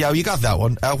 Yeah, you got that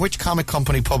one. Which comic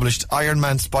company published Iron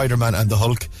Man, Spider-Man and the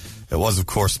Hulk? It was, of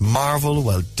course, Marvel.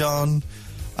 Well done.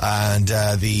 And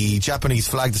the Japanese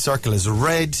flag, the circle, is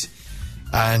red.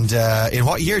 And in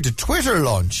what year did Twitter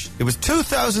launch? It was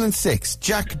 2006.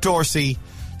 Jack Dorsey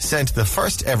sent the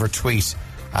first ever tweet,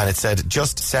 and it said,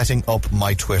 "Just setting up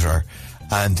my Twitter."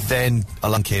 And then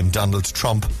along came Donald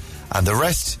Trump, and the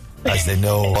rest, as they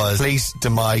know, was complete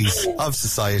demise of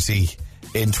society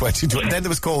in 2020. Then there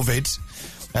was COVID.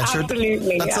 And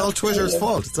Absolutely. That's all Twitter's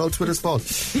fault. It's all Twitter's fault.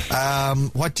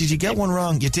 What did you get one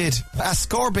wrong? You did.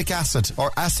 Ascorbic acid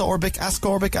or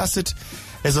ascorbic acid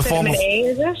is a form of. Vitamin A,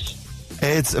 is it?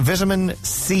 It's vitamin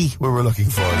C we were looking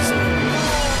for.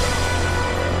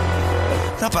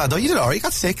 Not bad though. You did alright. You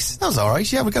got 6. That was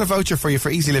alright. Yeah, we got a voucher for you for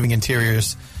Easy Living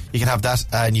Interiors. You can have that,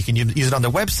 and you can use it on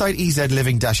their website,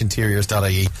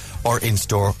 ezliving-interiors.ie, or in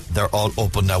store. They're all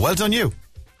open now. Well done, you.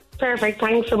 Perfect.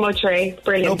 Thanks so much, Ray.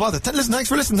 Brilliant. No bother. Listen, thanks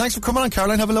for listening. Thanks for coming on,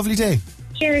 Caroline. Have a lovely day.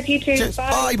 Cheers, you too. Cheers.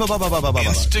 Bye. Bye.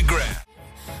 Instagram.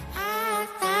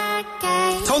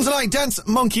 Tones and I, Dance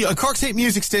Monkey on Cork's Hate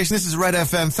Music Station. This is Red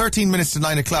FM, 13 minutes to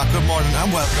 9 o'clock. Good morning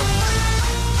and welcome.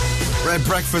 Red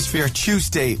Breakfast for your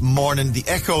Tuesday morning. The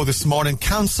Echo this morning.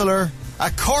 A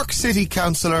Cork City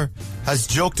councillor has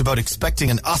joked about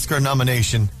expecting an Oscar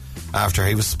nomination after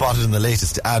he was spotted in the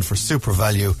latest ad for Super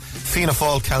Value. Fianna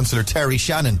Fáil councillor Terry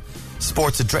Shannon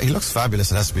sports he looks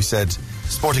fabulous, it has to be said,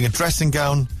 sporting a dressing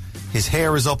gown. His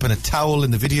hair is up in a towel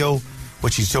in the video,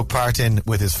 which he took part in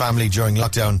with his family during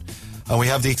lockdown. And we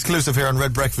have the exclusive here on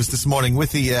Red Breakfast this morning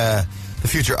with the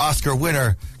future Oscar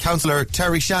winner, councillor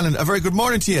Terry Shannon. A very good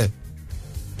morning to you.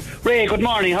 Ray, good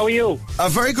morning. How are you?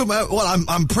 Very good. Well,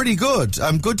 I'm pretty good.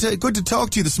 I'm good to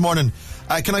talk to you this morning.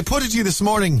 Can I put it to you this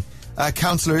morning,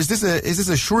 councillor? Is this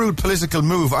a shrewd political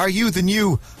move? Are you the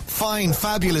new fine,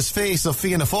 fabulous face of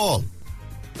Fianna Fáil?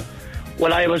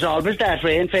 Well, I was always that,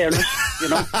 Ray. In fairness, you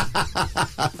know.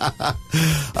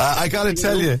 I got to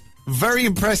tell you. Very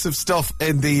impressive stuff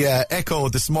in the Echo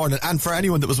this morning, and for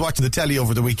anyone that was watching the telly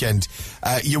over the weekend,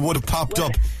 you would have popped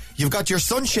up. You've got your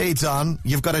sunshades on,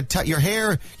 you've got your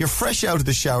hair, you're fresh out of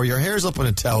the shower, your hair's up in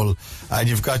a towel, and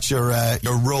you've got your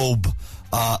robe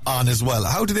on as well.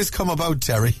 How did this come about,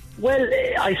 Terry? Well,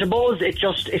 I suppose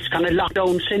it's kind of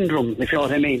lockdown syndrome, if you know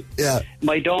what I mean. Yeah.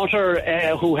 My daughter,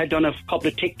 who had done a couple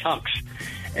of TikToks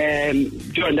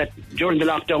during the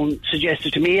lockdown,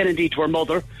 suggested to me and indeed to her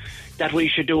mother that we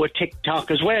should do a TikTok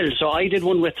as well. So I did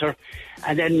one with her,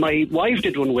 and then my wife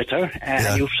did one with her.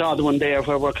 And you saw the one there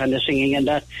where we're kind of singing and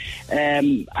that.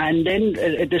 And then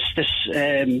this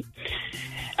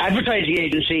advertising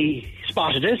agency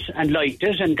spotted it and liked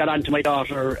it and got on to my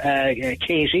daughter,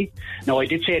 Katie. Now, I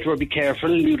did say to her, be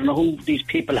careful, you don't know who these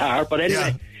people are. But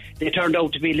anyway, they turned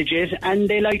out to be legit, and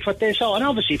they liked what they saw. And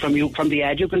obviously from the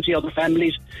ad, you can see other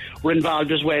families were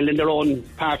involved as well in their own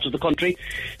parts of the country.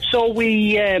 So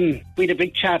we had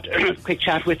a quick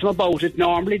chat with them about it.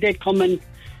 Normally they'd come and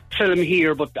film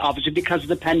here, but obviously because of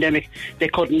the pandemic they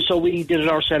couldn't, so we did it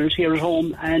ourselves here at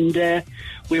home, and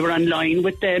we were online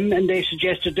with them, and they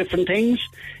suggested different things,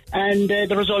 and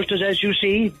the result is, as you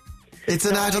see, it's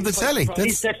an ad on the telly.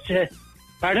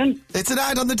 Pardon? It's an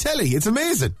ad on the telly. It's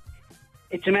amazing.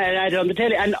 It's an ad on the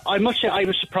telly, and I must say I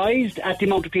was surprised at the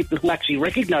amount of people who actually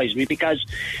recognised me, because,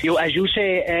 as you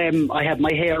say, I have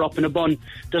my hair up in a bun.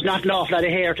 There's not an awful lot of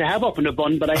hair to have up in a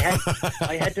bun, but I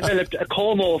had developed a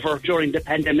comb over during the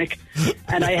pandemic,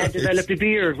 and I had developed a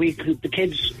beard. The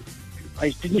kids,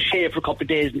 I didn't shave for a couple of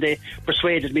days, and they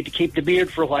persuaded me to keep the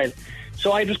beard for a while.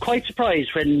 So I was quite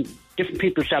surprised when different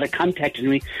people started contacting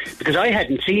me, because I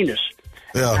hadn't seen it.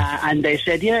 Yeah. And they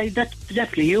said, yeah, that's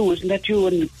definitely you, isn't that you?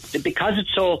 And because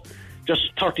it's so just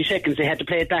 30 seconds, they had to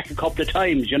play it back a couple of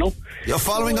times, you know. Yeah,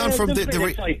 following on from the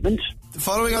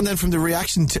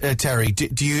reaction, Terry,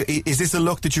 is this a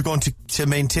look that you're going to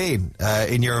maintain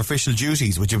in your official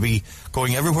duties? Would you be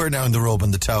going everywhere now in the robe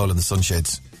and the towel and the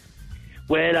sunshades?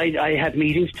 Well, I have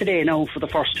meetings today now for the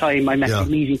first time. I'm actually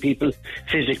meeting people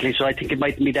physically, so I think it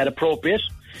mightn't be that appropriate.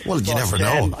 Well, you never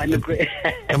know.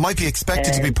 It might be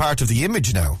expected to be part of the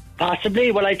image now.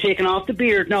 Possibly. Well, I've taken off the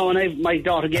beard now, and my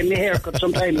daughter gave me a haircut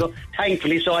some time ago,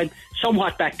 thankfully, so I'm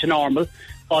somewhat back to normal.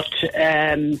 But,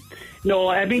 no,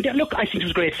 I mean, look, I think it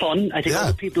was great fun. I think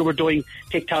other people were doing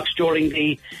TikToks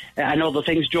during and other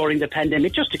things during the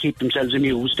pandemic just to keep themselves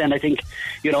amused. And I think,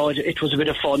 it was a bit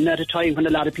of fun at a time when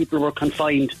a lot of people were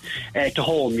confined to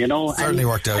home, Certainly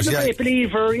worked out, I'm a great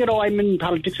believer, I'm in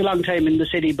politics a long time in the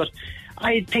city, but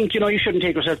I think, you shouldn't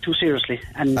take yourself too seriously.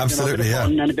 And absolutely, a bit of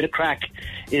fun and a bit of crack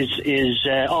is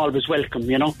always welcome,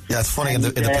 Yeah, it's funny in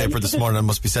the paper this morning, it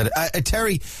must be said.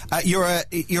 Terry, you're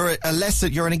a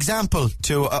lesson, you're an example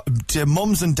to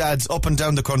mums and dads up and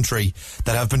down the country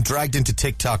that have been dragged into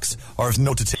TikToks or have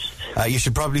noted. You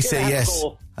should probably say yes.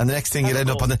 And the next thing you'll end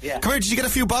up on the. Yeah. Come here, did you get a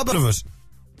few bob out of it?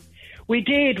 We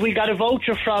did. We got a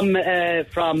voucher from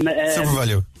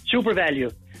Super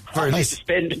Value. Very nice. To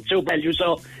spend in Super Value,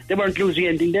 so they weren't losing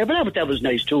anything there, but that was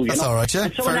nice too. That's all right, yeah.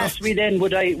 And someone asked me then,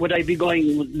 would I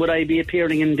be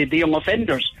appearing in the young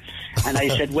offenders? And I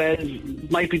said, well,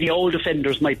 might be the old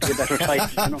offenders might be a better type.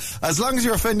 As long as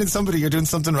you're offending somebody, you're doing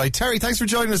something right. Terry, thanks for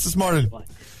joining us this morning.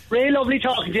 Really lovely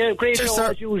talking to you. Great show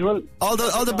sir. As usual. All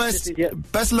the best.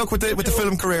 Best of luck with the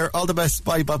film career. All the best.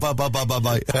 Bye.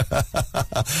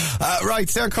 Right,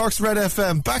 Sarah Cork's Red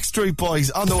FM. Backstreet Boys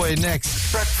on the way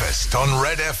next. Breakfast on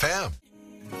Red FM.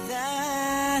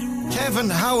 Kevin,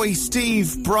 Howie,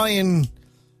 Steve, Brian,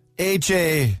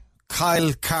 AJ,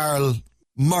 Kyle, Carl,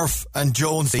 Murph and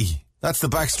Jonesy. That's the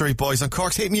Backstreet Boys on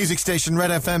Cork's hit music station,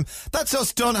 Red FM. That's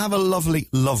us done. Have a lovely,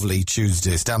 lovely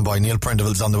Tuesday. Stand by. Neil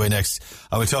Prendeville's on the way next.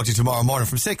 I will talk to you tomorrow morning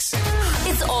from 6.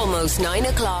 It's almost 9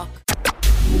 o'clock.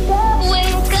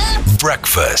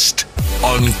 Breakfast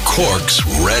on Cork's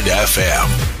Red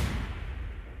FM.